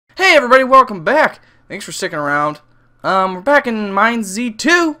Hey everybody, welcome back. Thanks for sticking around. We're back in MineZ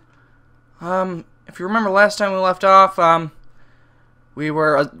 2. If you remember last time we left off, we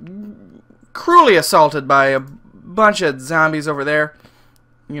were cruelly assaulted by a bunch of zombies over there.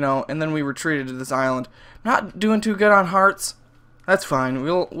 And then we retreated to this island. Not doing too good on hearts. That's fine.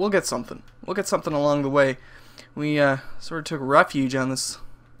 We'll get something. We'll get something along the way. We sort of took refuge on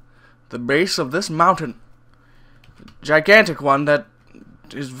the base of this mountain. Gigantic one that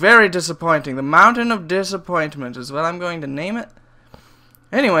is very disappointing. The Mountain of Disappointment is what I'm going to name it.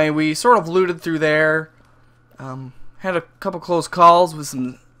 Anyway, we sort of looted through there. Had a couple close calls with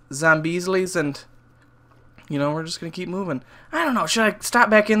some zombieslies, and we're just gonna keep moving. I don't know. Should I stop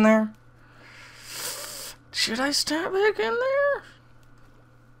back in there? Should I stop back in there?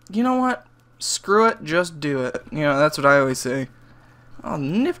 You know what? Screw it. Just do it. That's what I always say. Oh,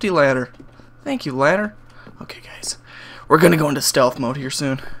 nifty ladder. Thank you, ladder. Okay, guys. We're gonna go into stealth mode here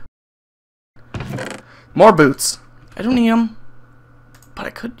soon. More boots. I don't need them, but I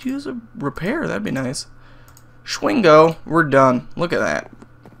could use a repair. That'd be nice. Schwingo. We're done. Look at that.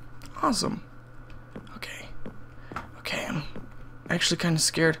 Awesome. Okay. Okay, I'm actually kind of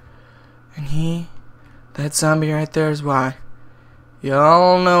scared. And that zombie right there is why.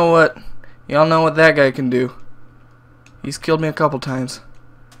 Y'all know what that guy can do. He's killed me a couple times.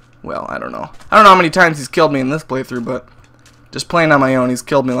 Well, I don't know. I don't know how many times he's killed me in this playthrough, but just playing on my own, he's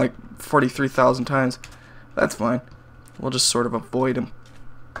killed me like 43,000 times. That's fine. We'll just sort of avoid him.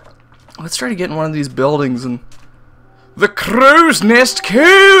 Let's try to get in one of these buildings and... The Crow's Nest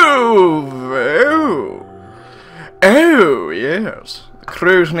Cove! Oh, yes. The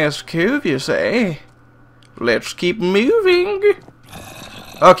Crow's Nest Cove, you say? Let's keep moving.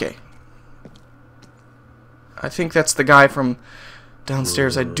 Okay. I think that's the guy from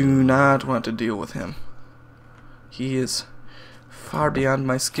downstairs. I do not want to deal with him. He is far beyond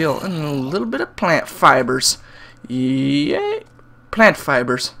my skill. And a little bit of plant fibers. Yay! Plant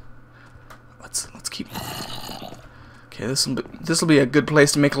fibers. Let's keep. Okay, this will be a good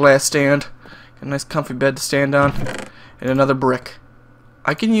place to make a last stand. Got a nice comfy bed to stand on, and another brick.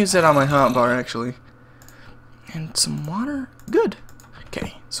 I can use that on my hotbar actually. And some water. Good.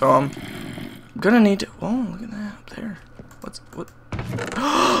 Okay, so I'm gonna need to. Oh, look at that up there. What?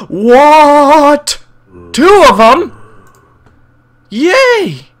 What? Two of them?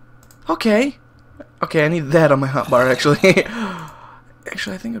 Yay! Okay. Okay, I need that on my hotbar actually.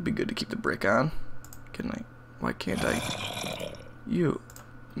 Actually, I think it'd be good to keep the brick on. Can I? Why can't I? You.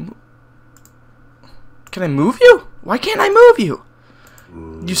 Can I move you? Why can't I move you?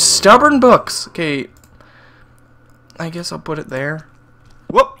 You stubborn books. Okay. I guess I'll put it there.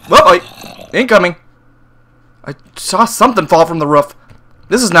 Whoop! Whoop! Wait. Incoming. I saw something fall from the roof.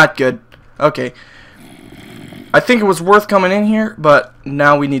 This is not good. Okay. I think it was worth coming in here, but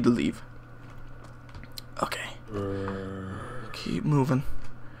now we need to leave. Okay. Keep moving.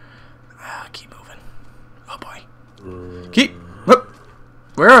 Keep moving. Oh boy. Keep. Whoop.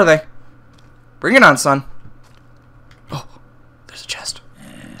 Where are they? Bring it on, son. Oh, there's a chest.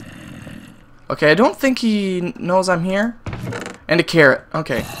 Okay, I don't think he knows I'm here. And a carrot.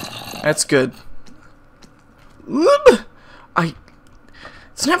 Okay, that's good.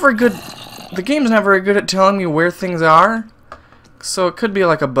 It's not very good. The game's not very good at telling me where things are. So it could be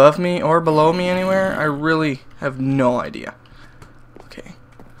like above me or below me anywhere. I really have no idea. Okay,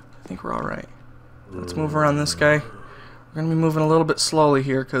 I think we're alright. Let's move around this guy. We're going to be moving a little bit slowly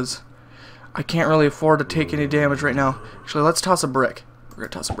here because I can't really afford to take any damage right now. Actually, let's toss a brick. We're going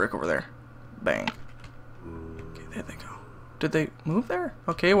to toss a brick over there. Bang. Okay, there they go. Did they move there?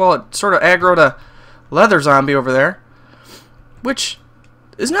 Okay, well, it sort of aggroed a leather zombie over there, which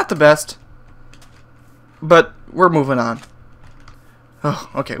is not the best, but we're moving on. Oh,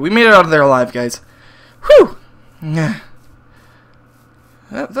 okay, we made it out of there alive, guys. Whew! That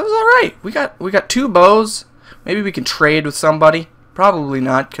was alright. We got 2 bows. Maybe we can trade with somebody. Probably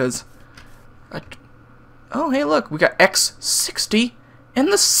not, because... Oh, hey, look. We got X60 and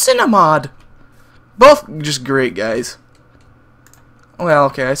the Cinemod. Both just great, guys. Well,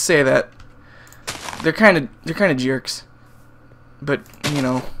 okay, I say that. They're kind of jerks. But,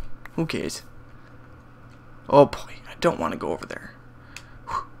 who cares? Oh, boy. I don't want to go over there.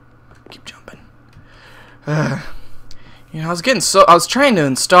 Whew. Keep jumping. I was trying to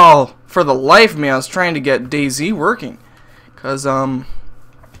install, for the life of me, I was trying to get DayZ working. Because, I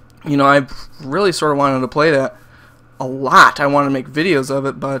really sort of wanted to play that a lot. I wanted to make videos of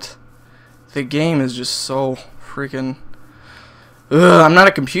it, but the game is just so freaking... I'm not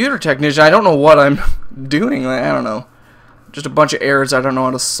a computer technician. I don't know what I'm doing. I don't know. Just a bunch of errors I don't know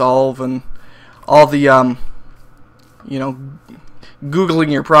how to solve, and all the,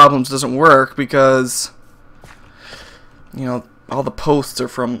 Googling your problems doesn't work because, you know, all the posts are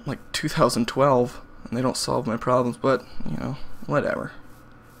from like 2012 and they don't solve my problems, but, you know, whatever.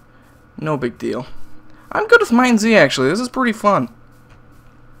 No big deal. I'm good with MineZ actually. This is pretty fun.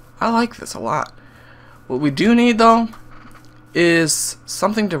 I like this a lot. What we do need though is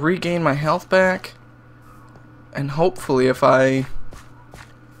something to regain my health back, and hopefully I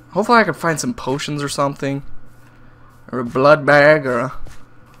can find some potions or something, or a blood bag, or a...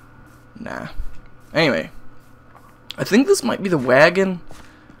 Nah. Anyway, I think this might be the wagon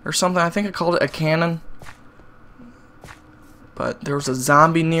or something. I think I called it a cannon. But there was a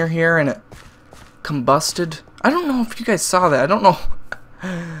zombie near here and it combusted. I don't know if you guys saw that. I don't know.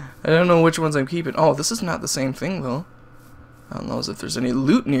 I don't know which ones I'm keeping. Oh, this is not the same thing though. I don't know if there's any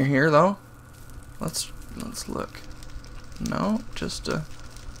loot near here though. Let's look. No, just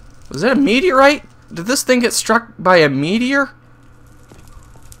was that a meteorite? Did this thing get struck by a meteor?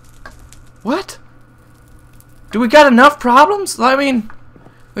 What? Do we got enough problems? I mean,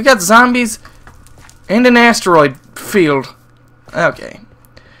 we got zombies and an asteroid field. Okay.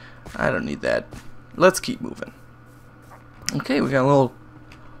 I don't need that. Let's keep moving. Okay, we got a little...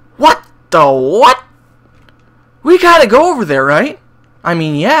 What the what? We gotta go over there, right? I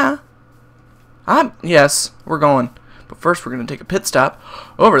mean, yeah. Yes, we're going. But first we're gonna take a pit stop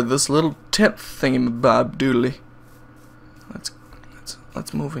over this little tent thingamabob doodly.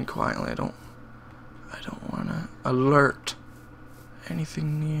 Let's move in quietly. I don't wanna alert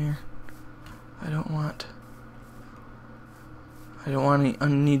anything near. I don't want any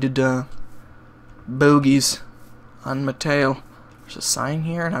unneeded bogeys on my tail. There's a sign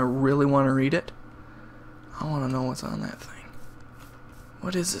here and I really want to read it. I want to know what's on that thing.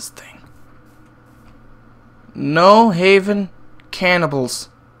 What is this thing? No haven cannibals.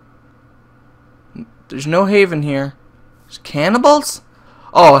 There's no haven here. There's cannibals?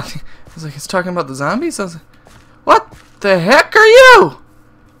 Oh, I was like, it's talking about the zombies? I was like, what the heck are you?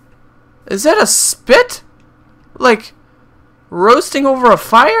 Is that a spit? Like, roasting over a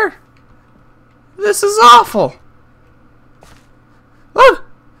fire? This is awful. Oh,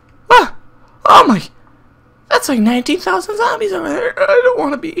 oh my. That's like 19,000 zombies over there. I don't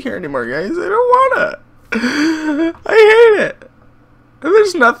want to be here anymore, guys. I don't want to. I hate it.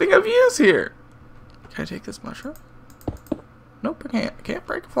 There's nothing of use here. Can I take this mushroom? Nope, I can't. I can't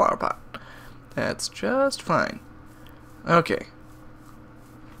break a flower pot. That's just fine. Okay.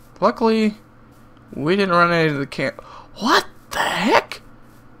 Luckily, we didn't run into the camp. What the heck?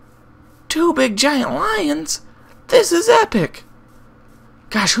 2 big giant lions? This is epic.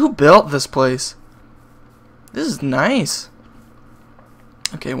 Gosh, who built this place? This is nice.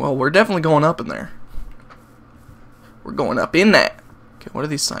 Okay, well, we're definitely going up in there. We're going up in that. Okay, what do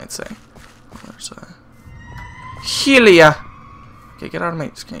these signs say? Oh, there's Helia. Okay, get out of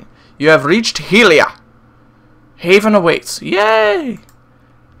my screen. You have reached Helia. Haven awaits. Yay!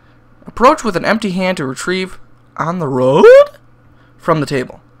 Approach with an empty hand to retrieve on the road from the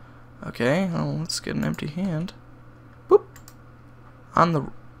table. Okay, well, let's get an empty hand. Boop. On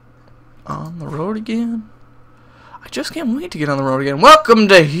the road again. I just can't wait to get on the road again. Welcome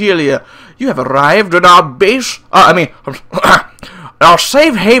to Helia. You have arrived at our base. Our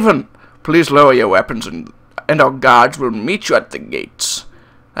safe haven. Please lower your weapons and our guards will meet you at the gates.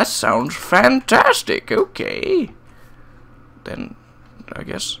 That sounds fantastic. Okay. Then, I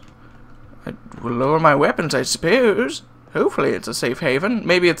guess I will lower my weapons, I suppose. Hopefully it's a safe haven.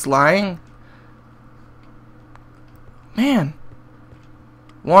 Maybe it's lying. Man.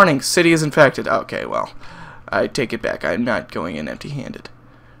 Warning, city is infected. Okay, well, I take it back. I'm not going in empty-handed.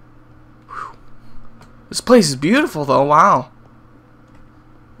 This place is beautiful, though. Wow.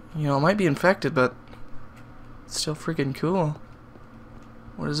 You know, it might be infected, but it's still freaking cool.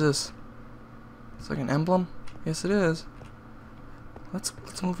 What is this? It's like an emblem? Yes, it is. Let's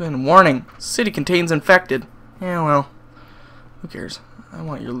move in. Warning. City contains infected. Yeah, well. Who cares? I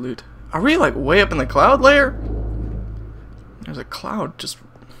want your loot. Are we, like, way up in the cloud layer? There's a cloud just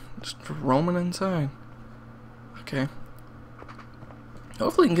roaming inside. Okay.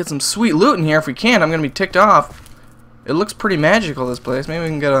 Hopefully we can get some sweet loot in here. If we can't, I'm going to be ticked off. It looks pretty magical, this place. Maybe we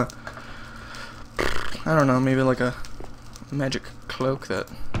can get a... I don't know, maybe like a magic cloak that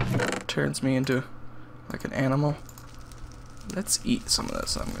turns me into like an animal. Let's eat some of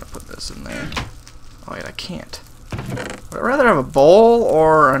this. I'm going to put this in there. Oh, wait, I can't. Would I rather have a bowl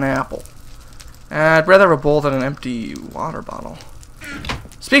or an apple? I'd rather have a bowl than an empty water bottle.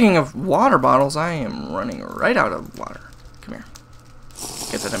 Speaking of water bottles, I am running right out of water. Come here.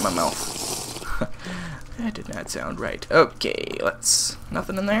 Get that in my mouth. That did not sound right. Okay, let's...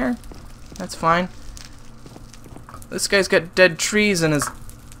 Nothing in there? That's fine. This guy's got dead trees in his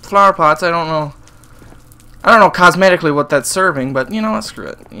flower pots. I don't know cosmetically what that's serving, but you know what, screw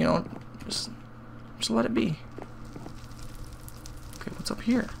it. You know, just let it be. Okay, what's up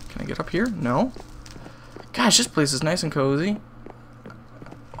here? Can I get up here? No. Gosh, this place is nice and cozy.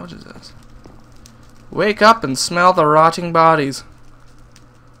 What is this? Wake up and smell the rotting bodies.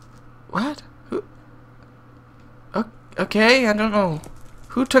 What? Who? Okay, I don't know.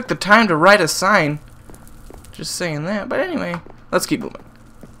 Who took the time to write a sign? Just saying that. But anyway, let's keep moving.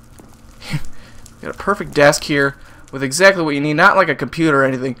 Got a perfect desk here with exactly what you need. Not like a computer or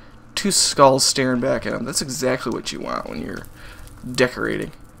anything. Two skulls staring back at him. That's exactly what you want when you're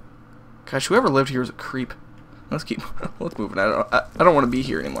decorating. Gosh, whoever lived here is a creep. Let's moving. I don't want to be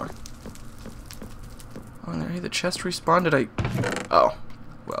here anymore. Oh, and the chest respawned. Did I? Oh,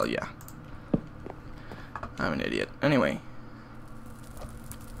 well, yeah. I'm an idiot. Anyway.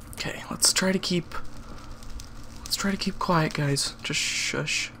 Okay, let's try to keep quiet, guys. Just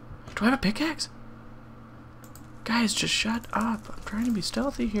shush. Do I have a pickaxe? Guys, just shut up. I'm trying to be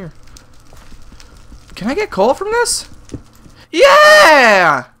stealthy here. Can I get coal from this?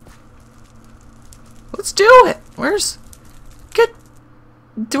 Yeah! Let's do it.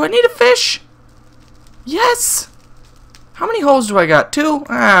 Do I need a fish? Yes! How many holes do I got? 2?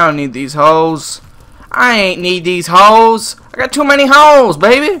 I don't need these holes. I ain't need these holes. I got too many holes,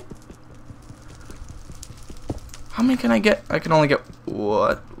 baby. How many can I get? I can only get...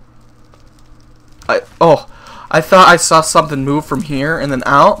 What? I thought I saw something move from here and then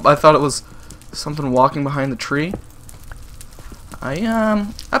out. I thought it was something walking behind the tree. I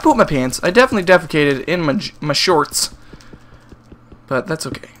pooped my pants. I definitely defecated in my shorts. But that's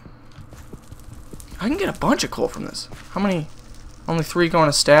okay. I can get a bunch of coal from this. How many? Only 3 go in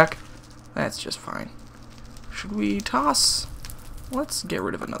a stack? That's just fine. Should we toss? Let's get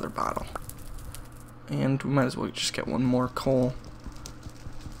rid of another bottle. And we might as well just get one more coal.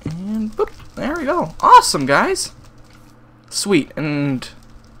 And boop, there we go. Awesome, guys. Sweet. And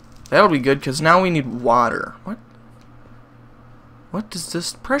that'll be good because now we need water. What? What does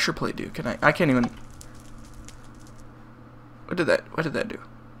this pressure plate do? I can't even... What did that do?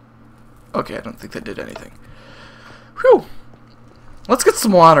 Okay, I don't think that did anything. Whew. Let's get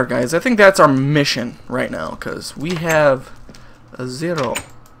some water, guys. I think that's our mission right now, because we have a 0.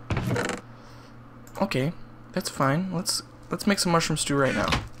 Okay, that's fine. Let's make some mushroom stew right now.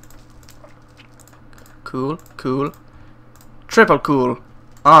 Cool, cool. Triple cool.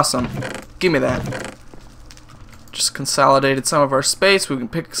 Awesome. Give me that. Just consolidated some of our space. We can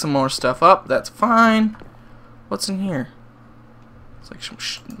pick some more stuff up. That's fine. What's in here? It's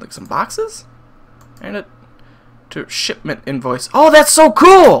like some boxes? And a shipment invoice. Oh, that's so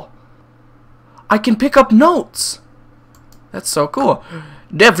cool! I can pick up notes. That's so cool.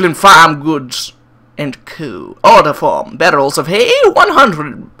 Devlin Farm Goods and Co. Order form. Barrels of hay,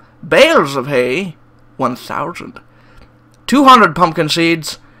 100. Bales of hay, 1,000. 200 pumpkin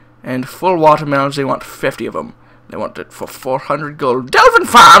seeds and full watermelons. They want 50 of them. They want it for 400 gold. Delvin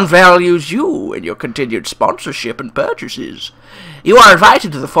Farm values you and your continued sponsorship and purchases. You are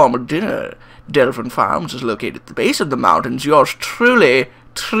invited to the formal dinner. Delvin Farms is located at the base of the mountains. Yours truly,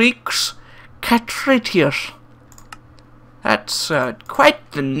 Trix Catritius. That's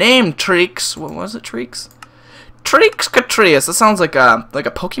quite the name, Trix. What was it, Trix? Trix Catrius. That sounds like a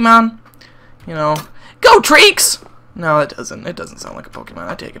Pokemon. You know, go Trix! No, it doesn't. It doesn't sound like a Pokemon.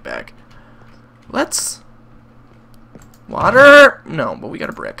 I take it back. Let's... Water? No, but we got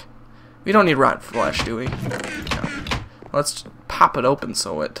a brick. We don't need rotten flesh, do we? No. Let's pop it open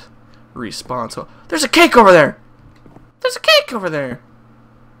so it respawns. So there's a cake over there! There's a cake over there!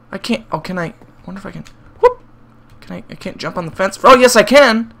 I can't... Oh, can I... I wonder if I can... Whoop! Can I can't jump on the fence. Oh, yes, I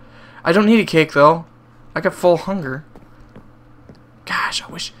can! I don't need a cake, though. I got full hunger. Gosh, I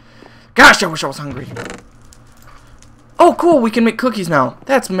wish I was hungry. Oh, cool! We can make cookies now.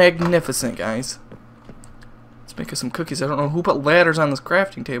 That's magnificent, guys. Let's make us some cookies. I don't know who put ladders on this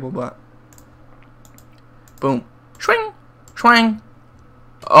crafting table, but... Boom. Swing! Swang!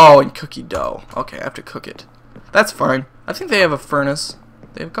 Oh, and cookie dough. Okay, I have to cook it. That's fine. I think they have a furnace.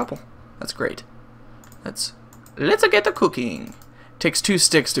 They have a couple. That's great. Let's get the cooking. It takes 2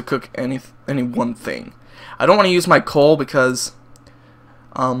 sticks to cook any one thing. I don't want to use my coal because...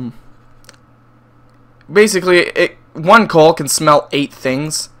 Basically, 1 coal can smelt 8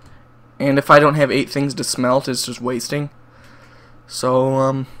 things. And if I don't have 8 things to smelt, it's just wasting.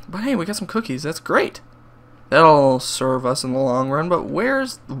 So, but hey, we got some cookies. That's great. That'll serve us in the long run. But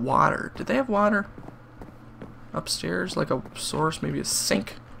where's the water? Did they have water upstairs? Like a source? Maybe a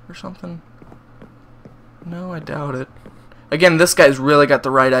sink or something? No, I doubt it. Again, this guy's really got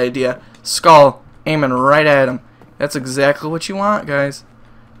the right idea. Skull aiming right at him. That's exactly what you want, guys.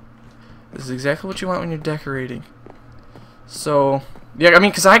 This is exactly what you want when you're decorating. So, yeah, I mean,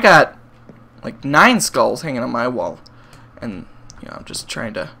 because I got like 9 skulls hanging on my wall. And, you know, I'm just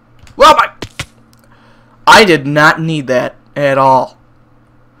trying to... Well, I did not need that at all.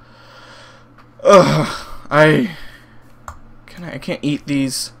 Ugh. I can't eat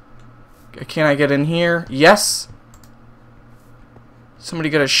these. Can I get in here? Yes. Somebody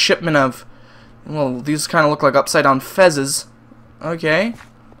got a shipment of... Well, these kind of look like upside down fezzes. Okay.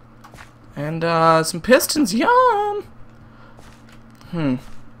 And some pistons. Yum. We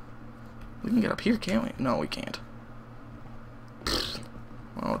can get up here, can't we? No, we can't.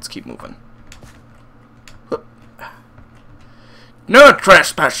 Well, let's keep moving. No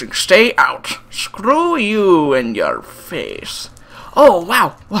trespassing. Stay out. Screw you and your face. Oh,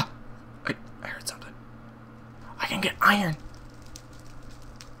 wow. What? I heard something. I can get iron.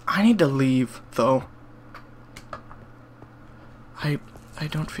 I need to leave, though. I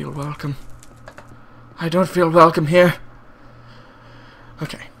don't feel welcome. I don't feel welcome here.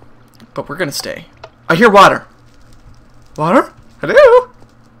 Okay. But we're gonna stay. I hear water. Water? Hello?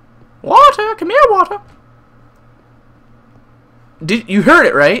 Water, come here, water. Did you heard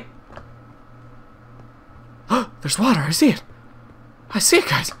it, right? There's water, I see it. I see it,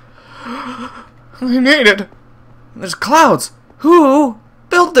 guys. I need it. There's clouds. Who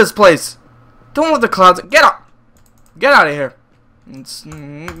built this place? Don't let the clouds... Get up! Get out of here.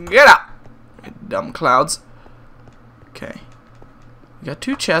 Get out! You dumb clouds. Okay. We got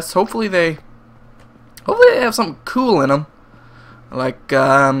 2 chests. Hopefully they have something cool in them. Like,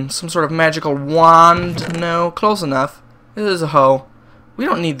 some sort of magical wand. No, close enough. This is a hoe. We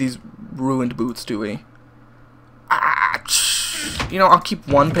don't need these ruined boots, do we? You know, I'll keep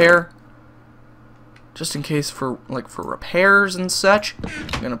 1 pair. Just in case for repairs and such.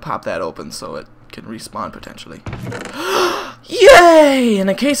 I'm gonna pop that open so it can respawn potentially. Yay! And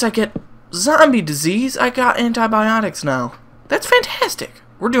in case I get zombie disease, I got antibiotics now. That's fantastic.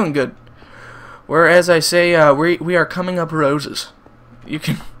 We're doing good. Whereas I say, we are coming up roses. You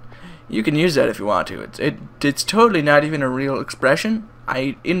can use that if you want to. It's totally not even a real expression.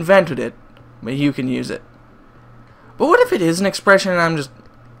 I invented it, but you can use it. But what if it is an expression and I'm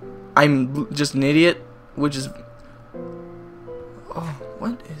just an idiot? Which is... Oh,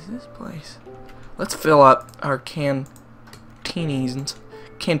 what is this place? Let's fill up our cantinians.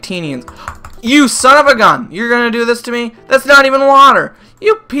 You son of a gun! You're gonna do this to me? That's not even water!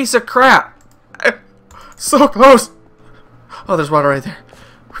 You piece of crap! So close! Oh, there's water right there.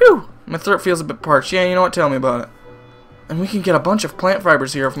 Whew! My throat feels a bit parched. Yeah, you know what? Tell me about it. And we can get a bunch of plant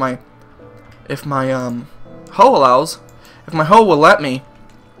fibers here if my hoe allows. If my hoe will let me,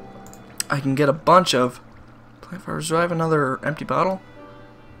 I can get a bunch of plant fibers. Do I have another empty bottle?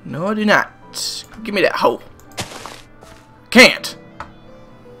 No, I do not. Give me that hoe. Can't.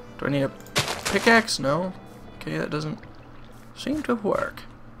 Do I need a pickaxe? No. Okay, that doesn't seem to work.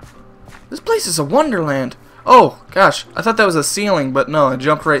 This place is a wonderland. Oh, gosh. I thought that was a ceiling, but no, I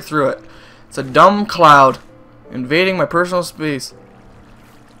jumped right through it. It's a dumb cloud invading my personal space.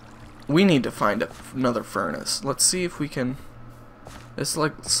 We need to find another furnace. Let's see if we can... This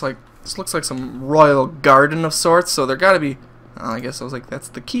looks like some royal garden of sorts, so there gotta be... Oh, I guess I was like, that's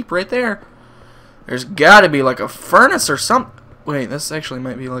the keep right there. There's gotta be like a furnace or something. Wait, this actually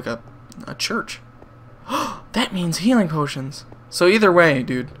might be like a church. That means healing potions. So either way,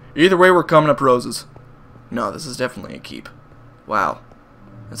 dude. Either way, we're coming up roses. No, this is definitely a keep. Wow.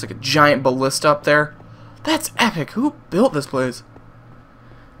 That's like a giant ballista up there. That's epic. Who built this place?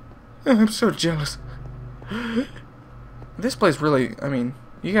 I'm so jealous. This place really, I mean,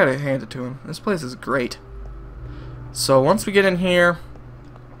 you gotta hand it to him. This place is great. So once we get in here,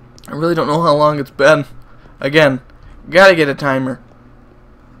 I really don't know how long it's been. Again, gotta get a timer.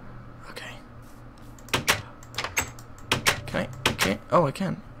 Okay. Can I? Okay. Oh, I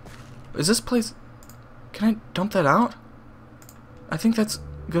can. Is this place... Can I dump that out? I think that's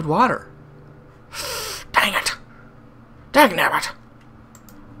good water. Dang it! Dang it!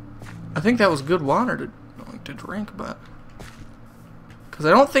 I think that was good water to drink, but... Because I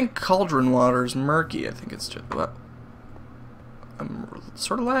don't think cauldron water is murky. I think it's just... What? I'm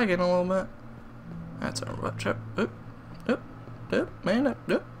sort of lagging a little bit. That's a... Man,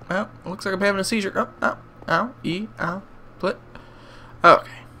 ow. Looks like I'm having a seizure. Ow. Split.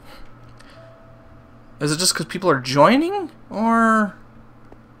 Okay. Is it just because people are joining? Or...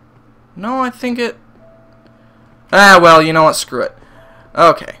 No, I think it... well, you know what? Screw it.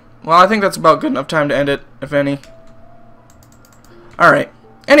 Okay. Well, I think that's about good enough time to end it, if any. Alright.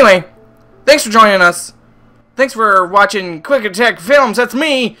 Anyway, thanks for joining us. Thanks for watching Quick Attack Films. That's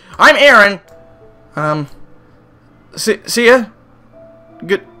me. I'm Aaron. See ya.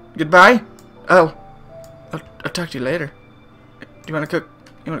 Goodbye. I'll talk to you later. Do you want to cook?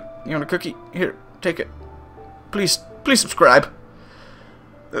 You want a cookie? Here, take it. Please subscribe.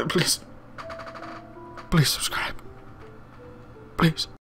 Please subscribe. Please.